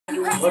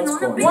What's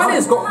going on? What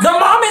is going? The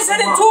mom is in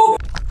it too.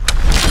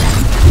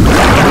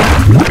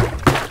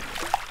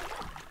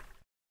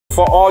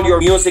 For all your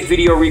music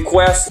video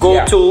requests,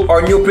 go to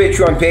our new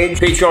Patreon page,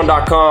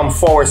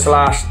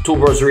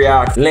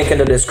 patreon.com/2brosreact. Link in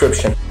the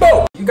description.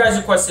 Boom! You guys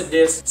requested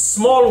this.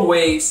 Small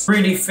waist,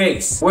 pretty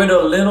face, with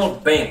a little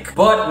bank.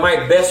 But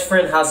my best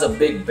friend has a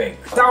big bank.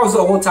 That was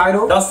the whole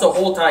title? That's the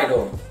whole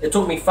title. It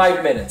took me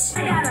 5 minutes.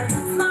 I got a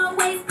small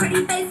waist,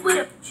 pretty face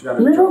with a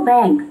little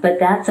bank, but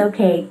that's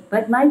okay.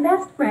 But my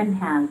best friend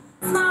has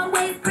small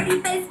waist, pretty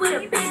face with a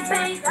big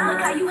bank. Look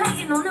how you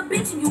hating on a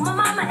bitch and you my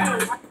mama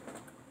age.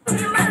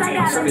 I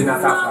got a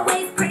small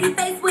waist, pretty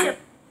face with a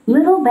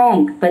little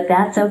bank, but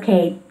that's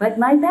okay. But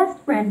my best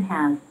friend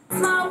has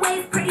small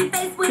waist, pretty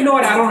face with You know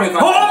what? I don't know if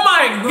Oh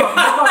my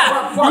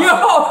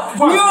god!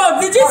 Yo,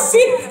 did you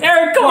see?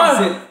 Eric, come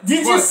on.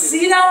 Did you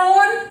see that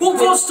one? Who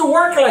goes to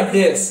work like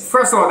this?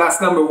 First of all,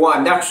 that's number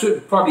one. That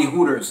should probably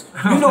Hooters.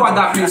 You know what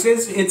that place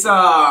is? It's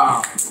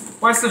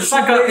what's the It's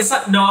like a,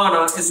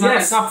 no, it's not.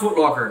 Yes. It's not Foot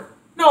Locker.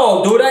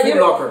 No, dude, Foot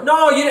Locker.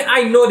 No,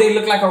 I know they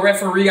look like a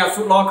referee at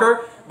Foot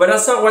Locker, but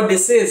that's not what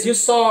this is. You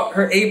saw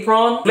her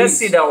apron. Let's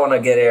see that one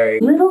again,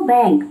 Eric. little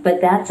bank, but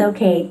that's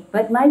okay.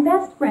 But my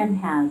best friend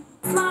has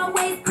small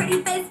waist,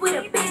 pretty face with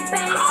a big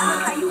bank. Look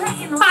how you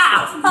hating on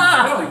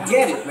I don't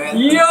get it, man.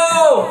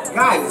 Yo,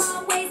 Guys.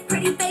 small waist,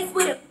 pretty face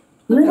with a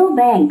little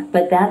bank,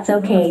 but that's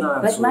okay.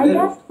 Not But so my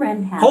little. best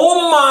friend has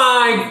oh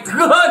my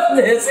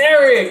goodness,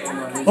 Eric.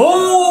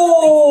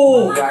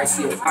 Oh, Yeah, I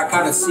see it. I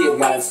kind of see it,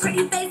 guys.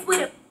 pretty face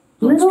with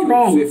a little 15,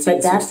 bank, 16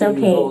 but that's years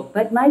okay. old.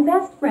 But my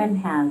best friend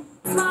has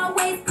small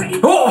waist, pretty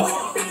face Oh. with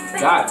a big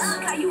bank. Guys.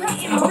 Look how you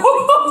hating on a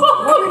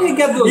Why do they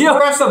get those? Yeah.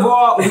 First of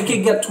all, we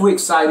can get too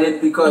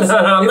excited because No,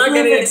 I'm not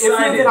getting if you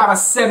excited. even have a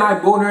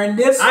semi-boner in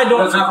this, I don't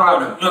there's a have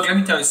problem. Look, let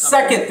me tell you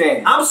something. Second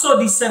thing. I'm so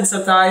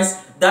desensitized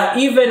that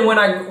even when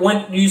I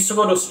used to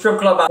go to strip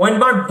club, when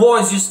my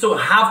boys used to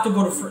have to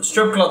go to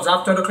strip clubs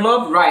after the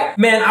club, Right.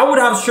 man, I would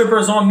have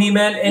strippers on me,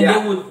 man, and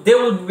Yeah. they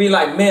would be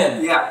like,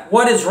 man, Yeah.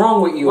 what is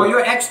wrong with you? Well, your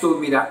ex told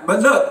me that.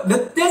 But look,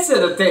 this is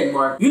the thing,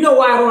 Mark. You know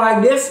why I don't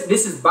like this?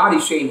 This is body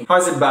shaming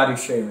How's it body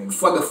shaming?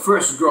 for the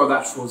first girl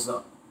that shows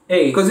up.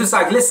 Hey, Because it's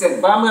like,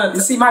 listen, But I'm gonna-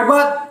 you see my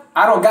butt?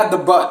 I don't got the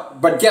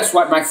butt. But guess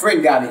what? My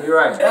friend got it. you're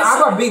right.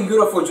 I'm a big,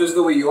 beautiful just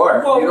the way you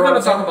are. Well, you know we're what gonna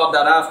I'm saying? talk about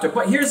that after.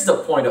 But here's the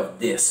point of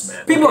this,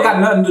 man. People okay? got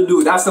nothing to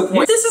do. That's the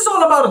point. This is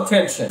all about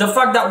attention. The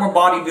fact that we're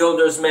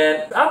bodybuilders,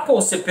 man. I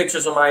posted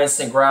pictures on my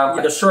Instagram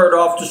with the shirt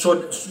off to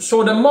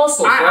show the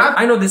muscles. Right?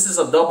 I know this is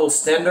a double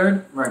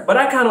standard, Right. but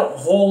I kind of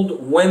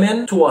hold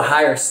women to a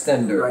higher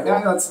standard. Right,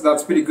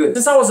 that's pretty good.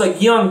 Since I was a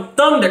young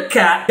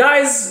Thundercat,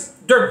 guys,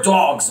 they're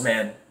dogs,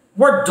 man.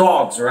 We're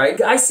dogs, right?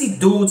 I see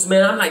dudes,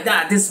 man. I'm like,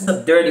 this is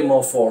a dirty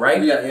mofo,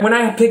 right? Yeah, yeah. When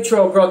I picture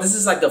a girl, this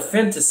is like the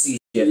fantasy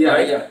shit, Yeah,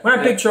 right? yeah, When I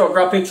yeah. picture a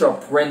girl, I picture a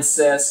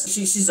princess.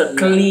 She's a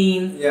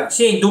clean. Yeah.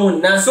 She ain't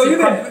doing nothing. So you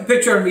can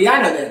picture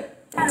Rihanna then?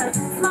 got a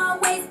small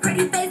waist,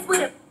 pretty face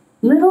with a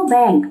little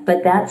bank,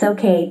 but that's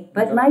okay.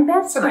 But my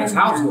best That's a nice friend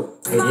house has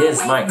though. It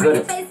is, my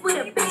goodness. face with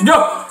a big No!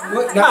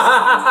 What?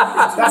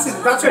 That's your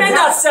Man, dad.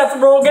 that's Seth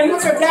Rogen.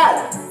 That's your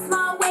dad.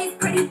 small waist,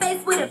 pretty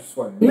face with a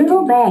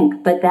little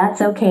bank, but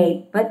that's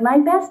okay. But my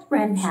best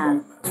friend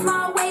has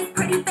small waist,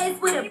 pretty face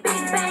with a big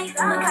bank.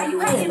 Look how you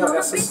hating No, on a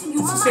that's bitch and you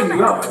it's the my same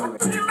mama Europe, age. by the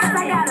way.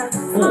 I got a Oh,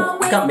 small you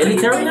waist, got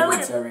military pretty now? face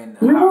with a They're in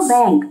the little house.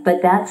 bank,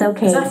 but that's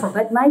okay. that from-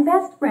 But my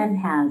best friend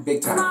has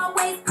Big time. small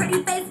waist,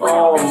 pretty face with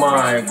Oh a big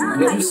my bank.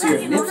 goodness. Let me see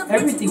your lips.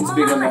 Everything's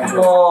big on that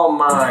girl. Oh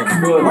my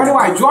Where goodness. do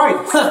I join?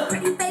 Huh.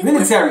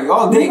 Military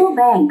all day. little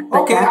bank, but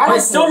Okay, that's I But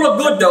it still look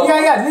good though.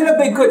 Yeah, a little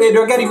bit good.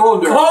 They're getting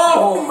older.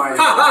 Oh! My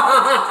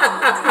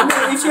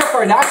God. Is she a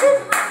Kardashian?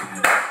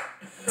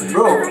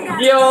 Bro.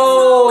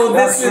 Yo,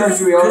 That's this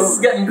surgery, is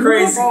getting little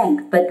crazy.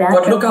 bank, but that's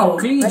But look how okay.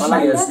 clean But she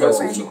my is best though.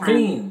 friend She has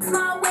clean.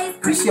 Small waist,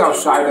 You see how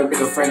shy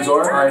the friends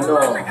are? I know.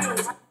 I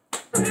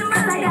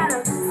got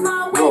a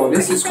small Bro, waist,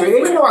 this is crazy.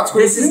 You know what's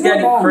This crazy? is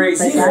getting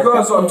crazy. These That's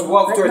girls are okay.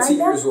 12, But my 13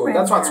 years best old. friend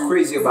That's what's has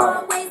crazy about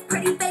small waist,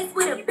 pretty face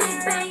with a big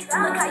bank.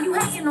 Look how you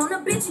hating on a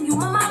bitch and you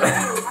my mama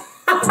age. it.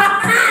 The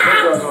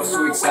girls are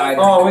so excited.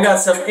 Oh, we got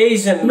some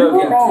Asian little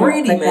looking. bank,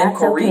 Pretty but man, that's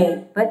Korean.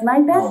 okay. But my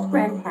best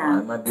friend I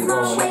has might be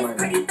Small wrong. waist,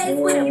 pretty face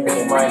with a Oh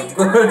big my bank.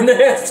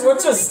 goodness.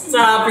 Would you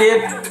stop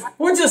it?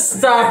 Would you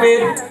stop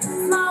it?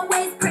 Small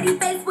waist, pretty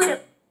face with a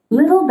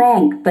little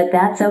bank, but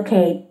that's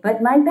okay.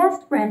 But my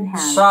best friend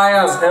has Shy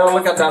as hell.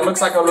 Look at that.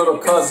 Looks like our little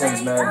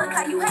cousins, man. look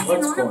how you hating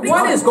What's on a going bitch.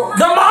 What is going?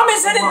 The mom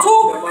is in it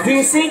too. Do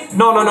you see?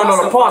 No.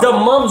 Pause. The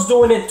mom's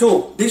doing it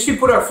too. Did she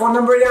put her phone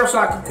number there so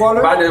I could call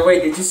her? By the way,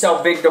 did you see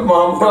how big the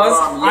mom The was?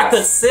 mom, I yes.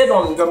 could sit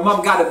on The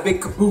mom got a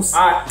big caboose. 40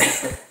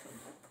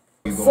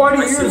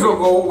 I years see.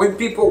 ago, when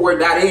people were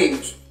that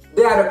age,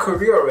 they had a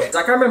career already.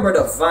 Like I remember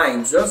the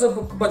Vines. There's a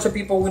bunch of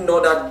people we know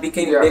that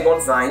became Yeah. big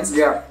on Vines.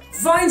 Yeah.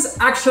 Vines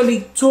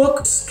actually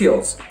took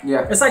skills.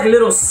 Yeah. It's like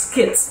little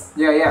skits.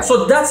 Yeah, yeah.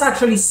 So that's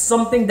actually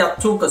something that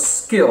took a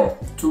skill.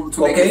 To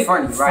make it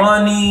funny, right?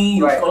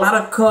 Funny, right. A lot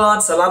of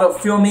cuts, a lot of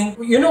filming.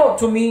 You know,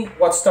 to me,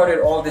 what started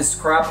all this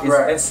crap is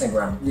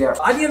Instagram. Yeah.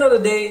 At the end of the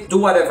day, do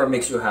whatever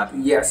makes you happy.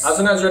 Yes. As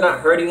long as you're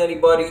not hurting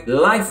anybody,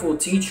 life will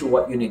teach you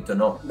what you need to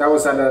know. That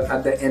was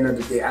at the end of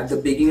the day. At the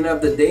beginning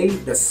of the day,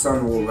 the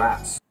sun will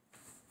rise.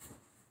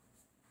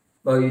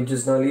 Oh, you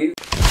just don't leave?